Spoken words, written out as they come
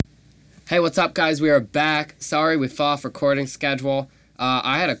Hey, what's up, guys? We are back. Sorry we fell off recording schedule.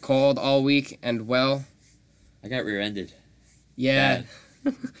 I had a cold all week, and well, I got rear-ended. yeah,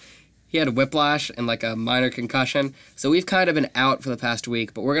 he had a whiplash and like a minor concussion. So we've kind of been out for the past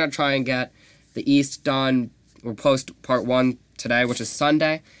week, but we're gonna try and get the East done. We'll post part 1 today, which is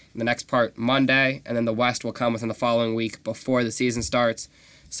Sunday, and the next part Monday, and then the West will come within the following week before the season starts.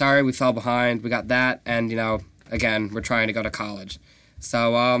 Sorry we fell behind. We got that, and again, we're trying to go to college.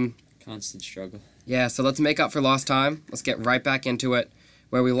 So Constant struggle. yeah, so let's make up for lost time. Let's get right back into it.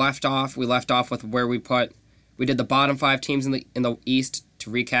 Where we left off with where we did the bottom 5 teams in the East. To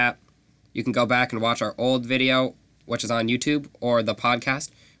recap, you can go back and watch our old video, which is on YouTube, or the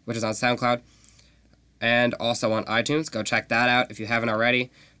podcast, which is on SoundCloud, and also on iTunes. Go check that out if you haven't already.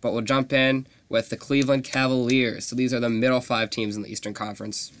 But we'll jump in with the Cleveland Cavaliers. So these are the middle 5 teams in the Eastern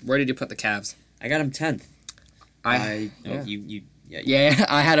Conference. Where did you put the Cavs? I got him 10th. Yeah,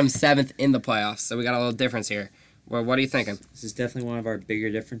 I had them 7th in the playoffs, so we got a little difference here. Well, what are you thinking? This is definitely one of our bigger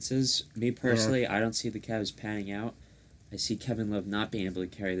differences. Me personally, I don't see the Cavs panning out. I see Kevin Love not being able to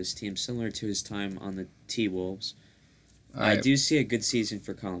carry this team, similar to his time on the T-Wolves. I do see a good season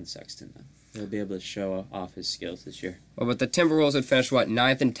for Colin Sexton, though. He'll be able to show off his skills this year. Well, but the Timberwolves would finish,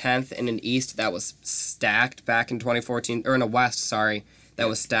 9th and 10th in an East that was stacked back in 2014, or in a West, sorry, that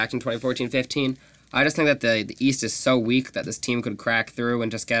was stacked in 2014-15. I just think that the East is so weak that this team could crack through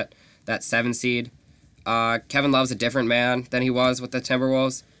and just get that 7 seed. Kevin Love's a different man than he was with the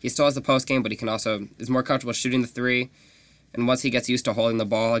Timberwolves. He still has the post game, but he is more comfortable shooting the 3. And once he gets used to holding the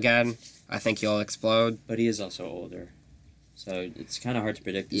ball again, I think he'll explode. But he is also older, so it's kind of hard to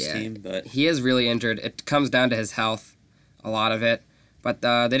predict this team. But he is really injured. It comes down to his health, a lot of it. But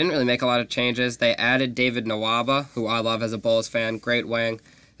they didn't really make a lot of changes. They added David Nwaba, who I love as a Bulls fan, great wing.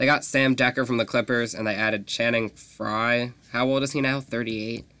 They got Sam Decker from the Clippers, and they added Channing Frye. How old is he now?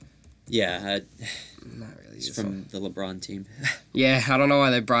 38? Yeah. Not really. He's from the LeBron team. Yeah, I don't know why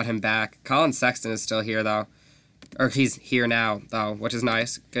they brought him back. Colin Sexton is still here, though. Or he's here now, though, which is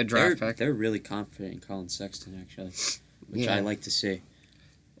nice. Good draft pick. They're really confident in Colin Sexton, actually, which I like to see.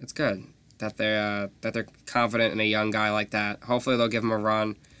 It's good that they're confident in a young guy like that. Hopefully they'll give him a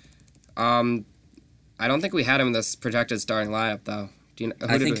run. I don't think we had him in this projected starting lineup, though.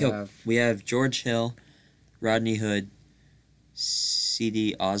 We have George Hill, Rodney Hood,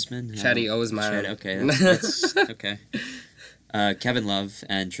 C.D. Osman. Chetty Osman. Okay, that's okay. Kevin Love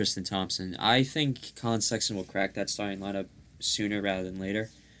and Tristan Thompson. I think Colin Sexton will crack that starting lineup sooner rather than later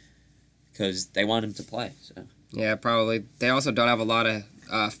because they want him to play. So yeah, probably. They also don't have a lot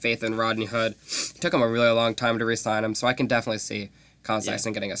of faith in Rodney Hood. It took him a really long time to re-sign him, so I can definitely see Colin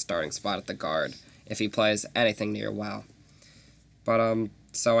Sexton getting a starting spot at the guard if he plays anything near well. But,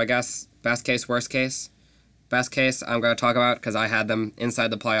 so I guess best case, worst case. Best case I'm going to talk about because I had them inside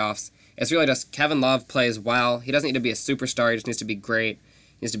the playoffs. It's really just Kevin Love plays well. He doesn't need to be a superstar. He just needs to be great.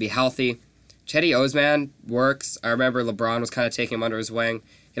 He needs to be healthy. Chetty Osman works. I remember LeBron was kind of taking him under his wing.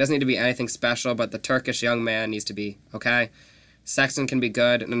 He doesn't need to be anything special, but the Turkish young man needs to be okay. Sexton can be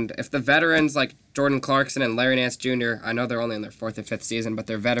good. And if the veterans like Jordan Clarkson and Larry Nance Jr., I know they're only in their 4th or 5th season, but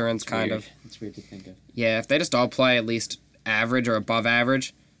they're veterans It's weird to think of. Yeah, if they just all play at least average or above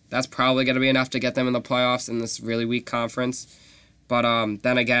average, that's probably going to be enough to get them in the playoffs in this really weak conference. But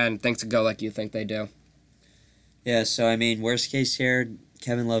then again, things could go like you think they do. Yeah, so I mean, worst case here,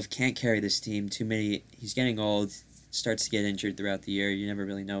 Kevin Love can't carry this team. He's getting old, starts to get injured throughout the year. You never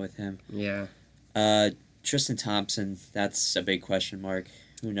really know with him. Yeah. Tristan Thompson, that's a big question mark.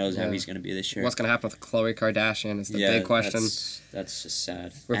 Who knows how he's going to be this year? What's going to happen with Khloe Kardashian is the big question. That's just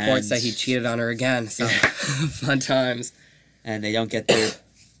sad. Reports say he cheated on her again, so fun times. And they don't get their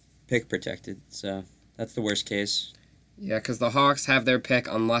pick protected, so that's the worst case. Yeah, because the Hawks have their pick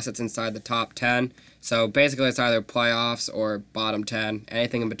unless it's inside the top 10. So basically it's either playoffs or bottom 10.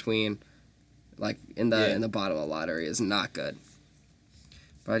 Anything in between, like in the bottom of the lottery, is not good.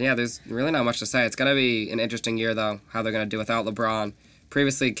 But yeah, there's really not much to say. It's going to be an interesting year, though, how they're going to do without LeBron.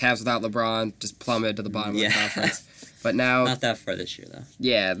 Previously, Cavs without LeBron just plummeted to the bottom of the conference. But now... Not that far this year, though.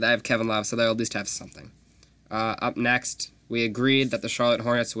 Yeah, they have Kevin Love, so they'll at least have something. Up next, we agreed that the Charlotte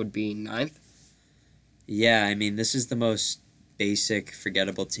Hornets would be 9th. Yeah, I mean, this is the most basic,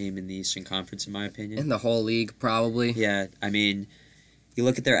 forgettable team in the Eastern Conference, in my opinion. In the whole league, probably. Yeah, I mean, you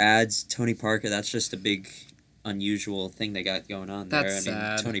look at their ads, Tony Parker, that's just a big, unusual thing they got going on there. That's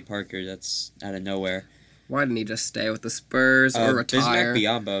sad. Tony Parker, that's out of nowhere. Why didn't he just stay with the Spurs or retire? Bismack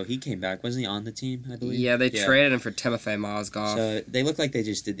Biyombo, he came back. Wasn't he on the team, I believe? Yeah, they traded him for Timofey Mozgov. So they look like they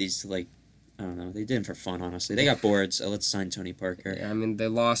just did these to, like, I don't know. They did it for fun, honestly. They got bored, so let's sign Tony Parker. Yeah, I mean, they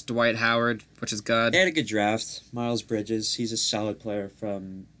lost Dwight Howard, which is good. They had a good draft. Miles Bridges, he's a solid player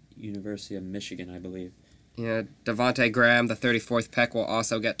from University of Michigan, I believe. Yeah, Devontae Graham, the 34th pick, will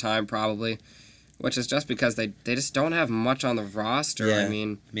also get time probably, which is just because they just don't have much on the roster. Yeah. I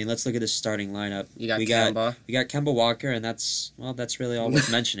mean, let's look at his starting lineup. We got Kemba. We got Kemba Walker, and that's really all worth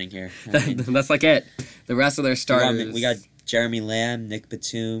mentioning here. I mean, that's like it. The rest of their starters. We got Jeremy Lamb, Nick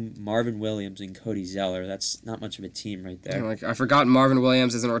Batum, Marvin Williams, and Cody Zeller. That's not much of a team right there. Like, I forgot Marvin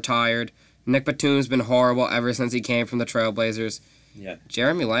Williams isn't retired. Nick Batum's been horrible ever since he came from the Trailblazers. Yeah.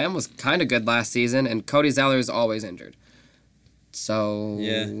 Jeremy Lamb was kind of good last season, and Cody Zeller is always injured. So,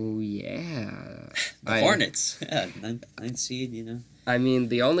 yeah. The Hornets. Yeah, ninth seed, you know. I mean,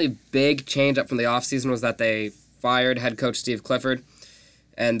 the only big change up from the offseason was that they fired head coach Steve Clifford,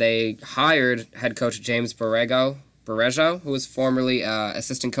 and they hired head coach James Borrego, who was formerly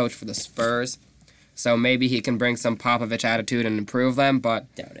assistant coach for the Spurs. So maybe he can bring some Popovich attitude and improve them,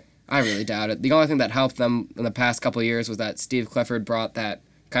 but doubt it. I really doubt it. The only thing that helped them in the past couple of years was that Steve Clifford brought that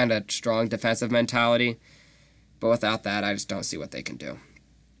kind of strong defensive mentality. But without that, I just don't see what they can do.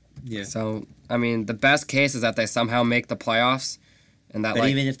 Yeah. So, I mean, the best case is that they somehow make the playoffs. But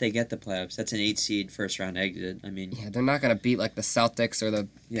even if they get the playoffs, that's an 8-seed first-round exit. I mean... Yeah, they're not going to beat, like, the Celtics or the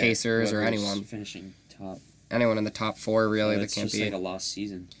Pacers or anyone. Finishing top. Anyone in the top four, really, that can't beat. It's just like a lost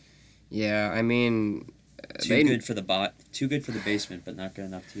season. Yeah, I mean... Too good for the basement, but not good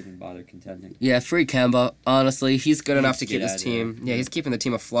enough to even bother contending. Yeah, free Kemba. Honestly, he's good enough to keep his team. Yeah, he's keeping the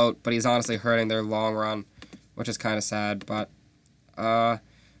team afloat, but he's honestly hurting their long run, which is kind of sad. But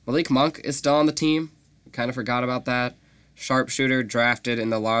Malik Monk is still on the team. Kind of forgot about that. Sharpshooter drafted in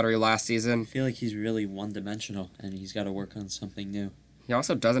the lottery last season. I feel like he's really one-dimensional, and he's got to work on something new. He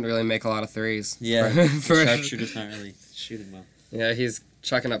also doesn't really make a lot of threes. Yeah, sharpshooter's not really shooting well. Yeah, he's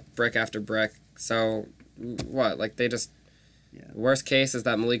chucking up brick after brick. So, what? Like, they just... Yeah. Worst case is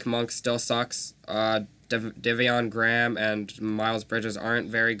that Malik Monk still sucks. Devion Graham and Miles Bridges aren't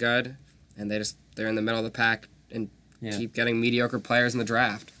very good. And they're in the middle of the pack and keep getting mediocre players in the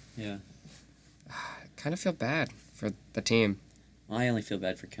draft. Yeah. I kind of feel bad for the team. Well, I only feel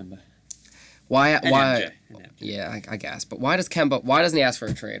bad for Kemba. Why? MJ. Yeah, I guess. But why doesn't he ask for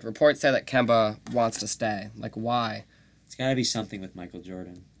a trade? Reports say that Kemba wants to stay. Like, why? It's got to be something with Michael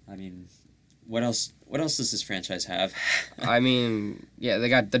Jordan. I mean... What else does this franchise have? I mean, yeah, they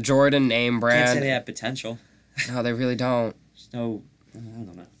got the Jordan name brand. Can't say they have potential. No, they really don't. There's no... I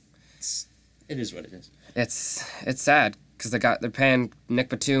don't know. It is what it is. It's sad because they're paying Nick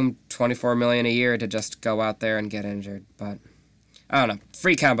Batum $24 million a year to just go out there and get injured. But I don't know.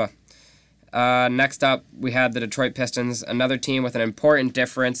 Free Kemba. Next up, we had the Detroit Pistons, another team with an important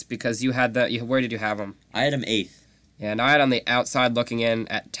difference because you had where did you have them? I had them 8th. Yeah, and I had on the outside looking in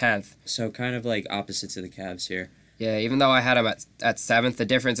at 10th. So kind of like opposites of the Cavs here. Yeah, even though I had them at 7th, the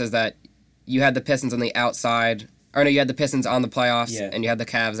difference is that you had the Pistons on the outside. Or no, you had the Pistons on the playoffs, and you had the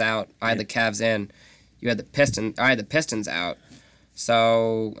Cavs out. I had the Cavs in. I had the Pistons out.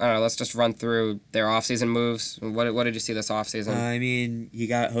 So, I don't know, let's just run through their offseason moves. What did you see this offseason? I mean, you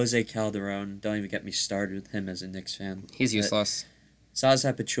got Jose Calderon. Don't even get me started with him as a Knicks fan. He's useless.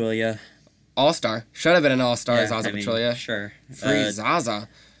 Zaza Pachulia. All-star. Should have been an all-star, Zaza Pachulia. Sure. Free Zaza.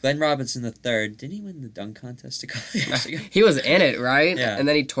 Glenn Robinson III. Didn't he win the dunk contest a couple years ago? He was in it, right? Yeah. And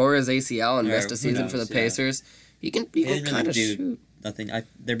then he tore his ACL and missed a season for the Pacers. He can kind of shoot. Nothing.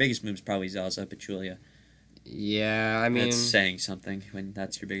 Their biggest move is probably Zaza Pachulia. Yeah, I mean... That's saying something when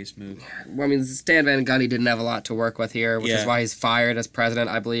that's your biggest move. Well, I mean, Stan Van Gundy didn't have a lot to work with here, which is why he's fired as president,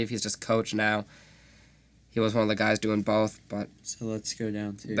 I believe. He's just coach now. He was one of the guys doing both, but... So let's go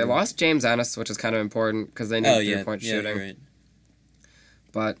down to... They lost James Ennis, which is kind of important, because they need three-point shooting. Right.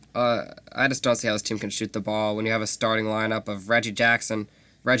 But I just don't see how this team can shoot the ball when you have a starting lineup of Reggie Jackson,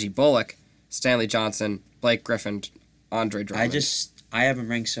 Reggie Bullock, Stanley Johnson, Blake Griffin, Andre Drummond. I have them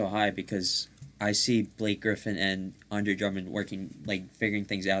ranked so high because I see Blake Griffin and Andre Drummond working, figuring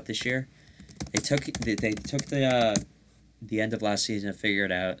things out this year. They took the end of last season to figure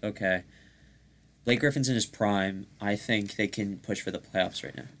it out. Okay. Blake Griffin's in his prime. I think they can push for the playoffs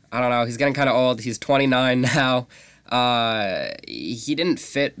right now. I don't know. He's getting kind of old. He's 29 now. He didn't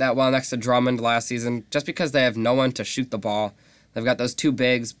fit that well next to Drummond last season just because they have no one to shoot the ball. They've got those two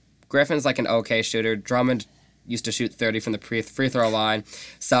bigs. Griffin's like an okay shooter. Drummond used to shoot 30 from the free throw line,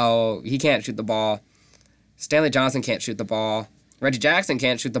 so he can't shoot the ball. Stanley Johnson can't shoot the ball. Reggie Jackson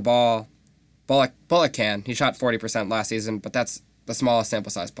can't shoot the ball. Bullock can. He shot 40% last season, but that's the smallest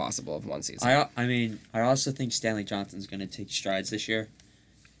sample size possible of one season. I also think Stanley Johnson's going to take strides this year.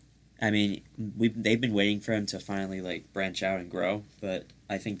 I mean, they've been waiting for him to finally branch out and grow, but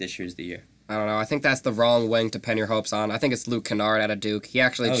I think this year's the year. I don't know. I think that's the wrong wing to pin your hopes on. I think it's Luke Kennard out of Duke. He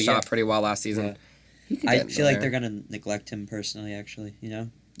actually shot pretty well last season. Yeah. I feel like they're going to neglect him personally, actually, you know?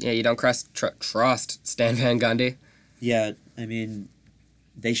 Yeah, you don't trust Stan Van Gundy. Yeah, I mean,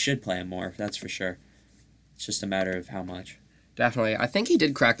 they should play him more, that's for sure. It's just a matter of how much. Definitely. I think he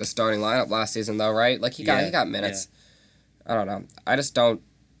did crack the starting lineup last season, though, right? Like, he got minutes. Yeah. I don't know. I just don't...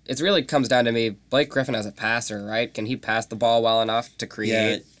 It really comes down to me, Blake Griffin as a passer, right? Can he pass the ball well enough to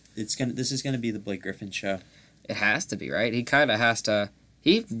create... Yeah, this is gonna be the Blake Griffin show. It has to be, right? He kind of has to...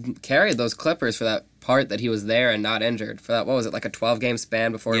 He carried those Clippers for that part that he was there and not injured. For that, what was it, like a 12-game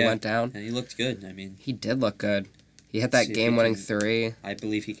span before he went down? And he looked good, I mean... He did look good. He hit that game-winning three. I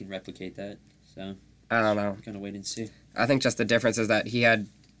believe he can replicate that, so... I don't know. We're gonna wait and see. I think just the difference is that he had...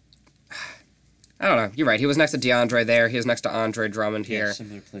 I don't know. You're right. He was next to DeAndre there. He was next to Andre Drummond here. Yeah,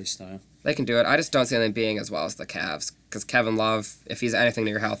 similar play style. They can do it. I just don't see them being as well as the Cavs. Because Kevin Love, if he's anything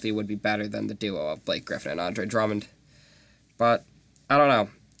near healthy, would be better than the duo of Blake Griffin and Andre Drummond. But, I don't know.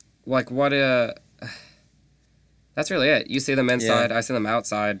 Like, what... That's really it. You see them inside. Yeah. I see them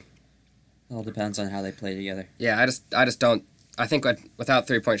outside. It all depends on how they play together. Yeah, I just don't... I think without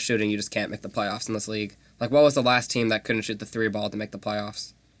three-point shooting, you just can't make the playoffs in this league. Like, what was the last team that couldn't shoot the three ball to make the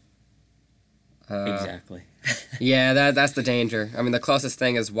playoffs? Exactly. Yeah, that's the danger. I mean, the closest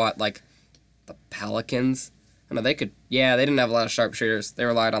thing is what, like, the Pelicans? I know they could... Yeah, they didn't have a lot of sharpshooters. They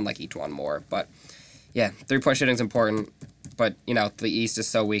relied on, like, each one more. But, yeah, three-point shooting's important. But, you know, the East is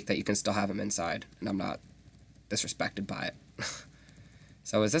so weak that you can still have them inside. And I'm not disrespected by it.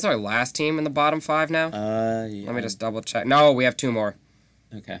 So is this our last team in the bottom five now? Yeah. Let me just double check. No, we have two more.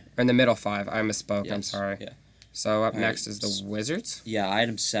 Okay. Or in the middle five. I misspoke. Yes. I'm sorry. Yeah. So up next is the Wizards. Yeah,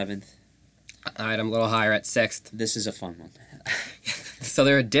 item 7th. Item a little higher at 6th. This is a fun one. So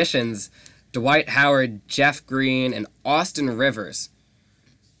their additions, Dwight Howard, Jeff Green, and Austin Rivers.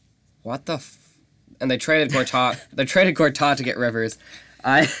 What the and they traded Gortat. They traded Gortat to get Rivers.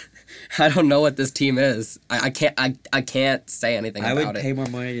 I don't know what this team is. I can't say anything about it. I would pay more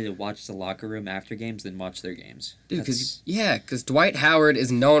money to watch the locker room after games than watch their games. Dude, because Dwight Howard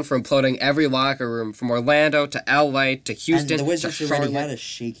is known for imploding every locker room from Orlando to LA to Houston. And the Wizards to already had a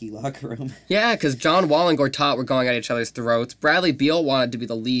shaky locker room. Yeah, because John Wall and Gortat were going at each other's throats. Bradley Beal wanted to be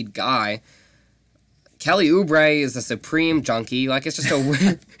the lead guy. Kelly Oubre is a supreme junkie. Like, it's just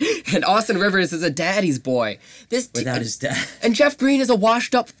a... And Austin Rivers is a daddy's boy. Without his dad. And Jeff Green is a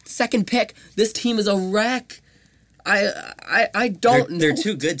washed-up second pick. This team is a wreck. I don't know. They're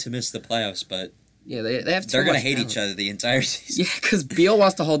too good to miss the playoffs, but... Yeah, they have too They're going to much hate talent. each other the entire season. Yeah, because Beal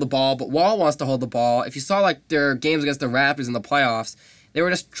wants to hold the ball, but Wall wants to hold the ball. If you saw, like, their games against the Raptors in the playoffs, they were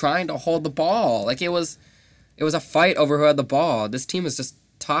just trying to hold the ball. Like, it was a fight over who had the ball. This team is just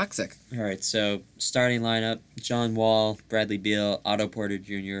toxic. All right, so starting lineup, John Wall, Bradley Beal, Otto Porter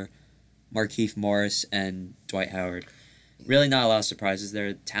Jr., Markieff Morris, and Dwight Howard. Really not a lot of surprises. They're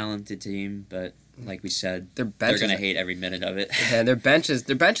a talented team, but like we said, they're going to hate every minute of it. And their bench is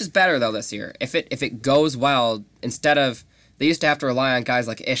better, though, this year. If it goes well, instead of... They used to have to rely on guys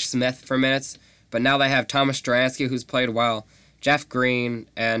like Ish Smith for minutes, but now they have Thomas Stransky, who's played well, Jeff Green,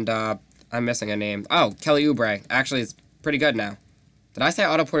 and I'm missing a name. Oh, Kelly Oubre. Actually, is pretty good now. Did I say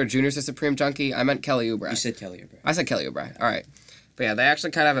Otto Porter Jr. is a supreme junkie? I meant Kelly Oubre. You said Kelly Oubre. I said Kelly Oubre. All right. But yeah, they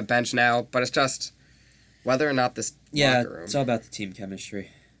actually kind of have a bench now, but it's just whether or not this locker room... It's all about the team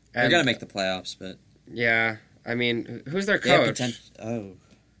chemistry. They're going to make the playoffs, but... Yeah. I mean, who's their coach?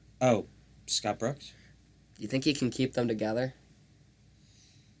 Oh, Scott Brooks? You think he can keep them together?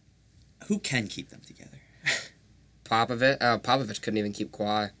 Who can keep them together? Popovich? Popovich couldn't even keep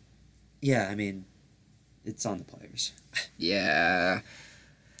Kawhi. Yeah, I mean, it's on the players. Yeah.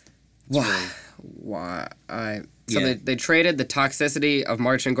 Why? They traded the toxicity of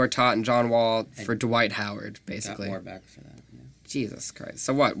Marcin Gortat and John Wall for Dwight Howard, basically. Got more back for that. Yeah. Jesus Christ.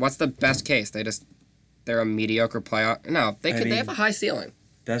 So what? What's the best case? They're a mediocre playoff. No, they have a high ceiling.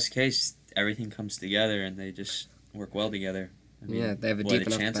 Best case, everything comes together and they just work well together. I mean, yeah, they have a deep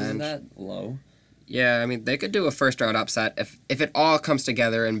enough bench. What are the chances of that? Low. Yeah, I mean, they could do a first-round upset if it all comes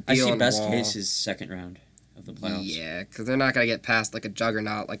together and Beal and best Wall... case is second round of the playoffs. Yeah, because they're not going to get past like a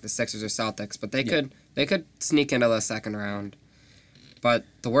juggernaut like the Sixers or Celtics, but they could sneak into the second round. But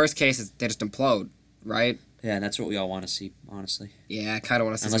the worst case is they just implode, right? Yeah, and that's what we all want to see, honestly. Yeah, I kind of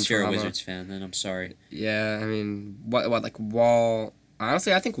want to see Unless some you're drama. a Wizards fan, then I'm sorry. Yeah, I mean, what like Wall...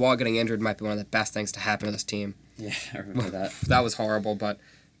 Honestly, I think Wall getting injured might be one of the best things to happen to this team. Yeah, I remember that. That was horrible, but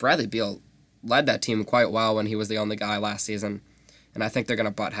Bradley Beal led that team quite well when he was the only guy last season, and I think they're going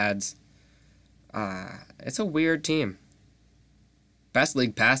to butt heads. It's a weird team. Best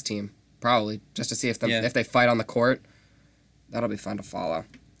league pass team, probably, just to see if they fight on the court. That'll be fun to follow.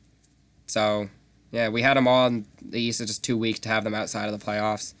 So, yeah, we had them all in the East. It's just 2 weeks to have them outside of the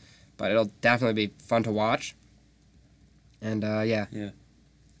playoffs, but it'll definitely be fun to watch. And, yeah. Yeah.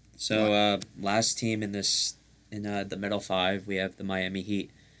 So last team in the middle five, we have the Miami Heat.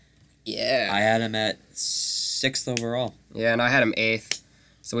 Yeah. I had him at 6th overall. Yeah, and I had him 8th.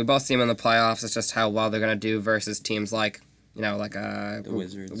 So we both see him in the playoffs. It's just how well they're going to do versus teams like, the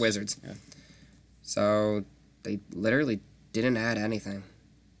Wizards. The Wizards. Yeah. So they literally didn't add anything.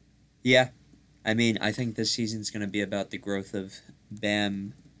 Yeah. I mean, I think this season's going to be about the growth of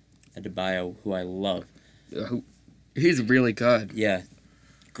Bam Adebayo, who I love. He's really good. Yeah.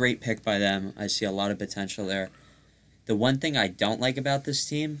 Great pick by them. I see a lot of potential there. The one thing I don't like about this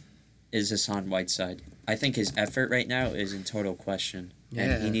team is Hassan Whiteside. I think his effort right now is in total question. Yeah.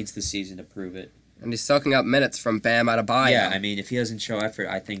 And he needs the season to prove it. And he's soaking up minutes from Bam Adebayo. Yeah, I mean, if he doesn't show effort,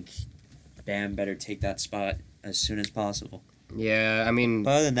 I think Bam better take that spot as soon as possible. Yeah, I mean...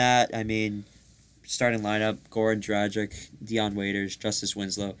 But other than that, I mean, starting lineup, Goran Dragic, Dion Waiters, Justice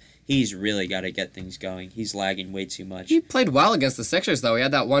Winslow. He's really got to get things going. He's lagging way too much. He played well against the Sixers, though. He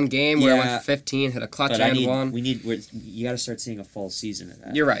had that one game where he went for 15, hit a clutch and one. You got to start seeing a full season of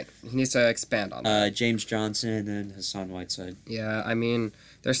that. You're right. He needs to expand on that. James Johnson and Hassan Whiteside. Yeah, I mean,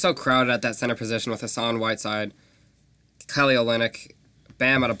 they're so crowded at that center position with Hassan Whiteside, Kelly Olynyk,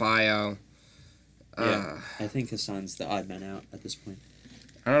 Bam Adebayo. Yeah, I think Hassan's the odd man out at this point.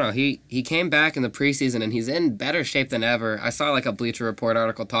 I don't know. He came back in the preseason, and he's in better shape than ever. I saw like a Bleacher Report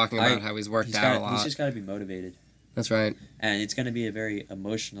article talking about how he's worked out a lot. He's just got to be motivated. That's right. And it's going to be a very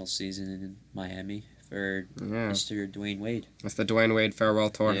emotional season in Miami for Mr. Dwayne Wade. That's the Dwayne Wade farewell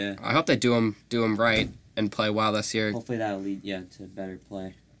tour. Yeah. I hope they do him right and play well this year. Hopefully that'll lead to better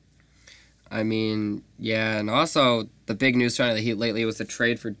play. I mean, yeah, and also the big news story of the Heat lately was the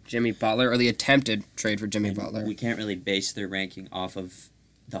trade for Jimmy Butler, or the attempted trade for Jimmy Butler. We can't really base their ranking off of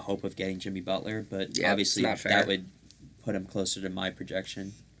the hope of getting Jimmy Butler, but obviously that would put him closer to my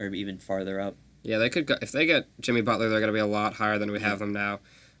projection, or even farther up. Yeah, they could go, if they get Jimmy Butler, they're going to be a lot higher than we have them now.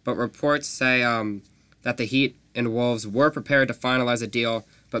 But reports say that the Heat and Wolves were prepared to finalize a deal,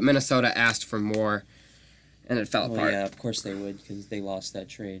 but Minnesota asked for more, and it fell apart. Yeah, of course they would, because they lost that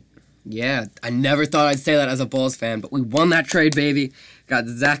trade. Yeah, I never thought I'd say that as a Bulls fan, but we won that trade, baby. Got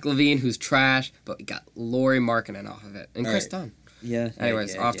Zach LaVine, who's trash, but we got Lauri Markkanen off of it, and Chris Dunn. Yeah.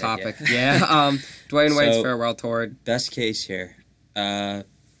 Anyways, off topic. Yeah. Dwayne Wade's farewell tour. Best case here.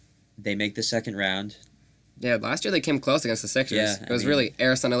 They make the second round. Yeah, last year they came close against the Sixers. Yeah, it was really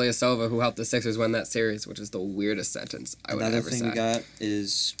Ersan Ilyasova who helped the Sixers win that series, which is the weirdest sentence I would ever say. Another thing we got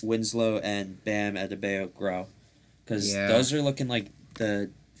is Winslow and Bam Adebayo grow. Because those are looking like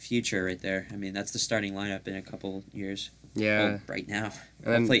the future right there. I mean, that's the starting lineup in a couple years. Yeah. Well, right now.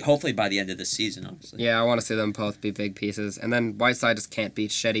 And hopefully by the end of the season, honestly. Yeah, I want to see them both be big pieces. And then Whiteside just can't be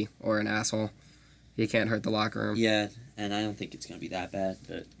shitty or an asshole. He can't hurt the locker room. Yeah, and I don't think it's going to be that bad.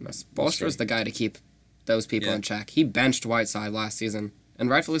 But Spoelstra's the guy to keep those people in check. He benched Whiteside last season, and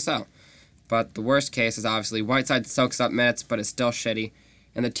rightfully so. But the worst case is obviously Whiteside soaks up minutes, but is still shitty.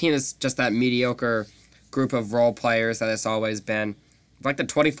 And the team is just that mediocre group of role players that it's always been. Like the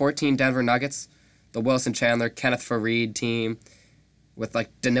 2014 Denver Nuggets, the Wilson Chandler, Kenneth Faried team with like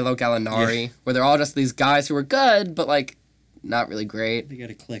Danilo Gallinari, where they're all just these guys who were good, but like not really great. They got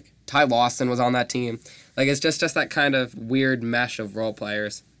to click. Ty Lawson was on that team. Like it's just that kind of weird mesh of role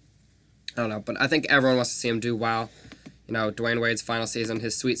players. I don't know, but I think everyone wants to see him do well. You know, Dwayne Wade's final season,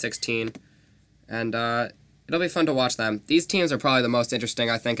 his Sweet 16. And it'll be fun to watch them. These teams are probably the most interesting,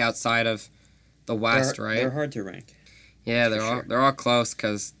 I think, outside of the West, right? They're hard to rank. Yeah, they're all close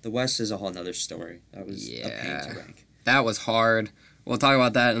because the West is a whole other story. That was a pain to rank. That was hard. We'll talk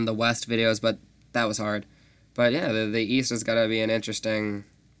about that in the West videos, but that was hard. But yeah, the East has got to be an interesting.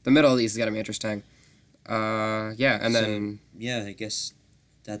 The middle of the East has got to be interesting. Then I guess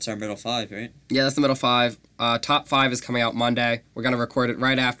that's our middle five, right? Yeah, that's the middle five. Top five is coming out Monday. We're gonna record it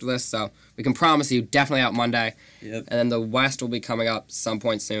right after this, so we can promise you definitely out Monday. Yep. And then the West will be coming up some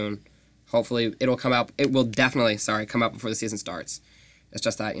point soon. Hopefully, it'll come out. It will definitely, come out before the season starts. It's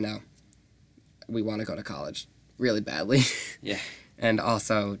just that, we want to go to college really badly. Yeah. And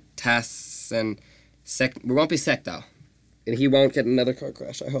also tests and sick. We won't be sick though, and he won't get another car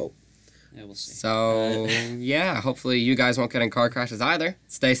crash. I hope. Yeah, we'll see. So hopefully you guys won't get in car crashes either.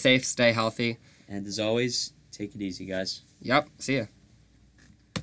 Stay safe, stay healthy. And as always, take it easy, guys. Yep. See ya.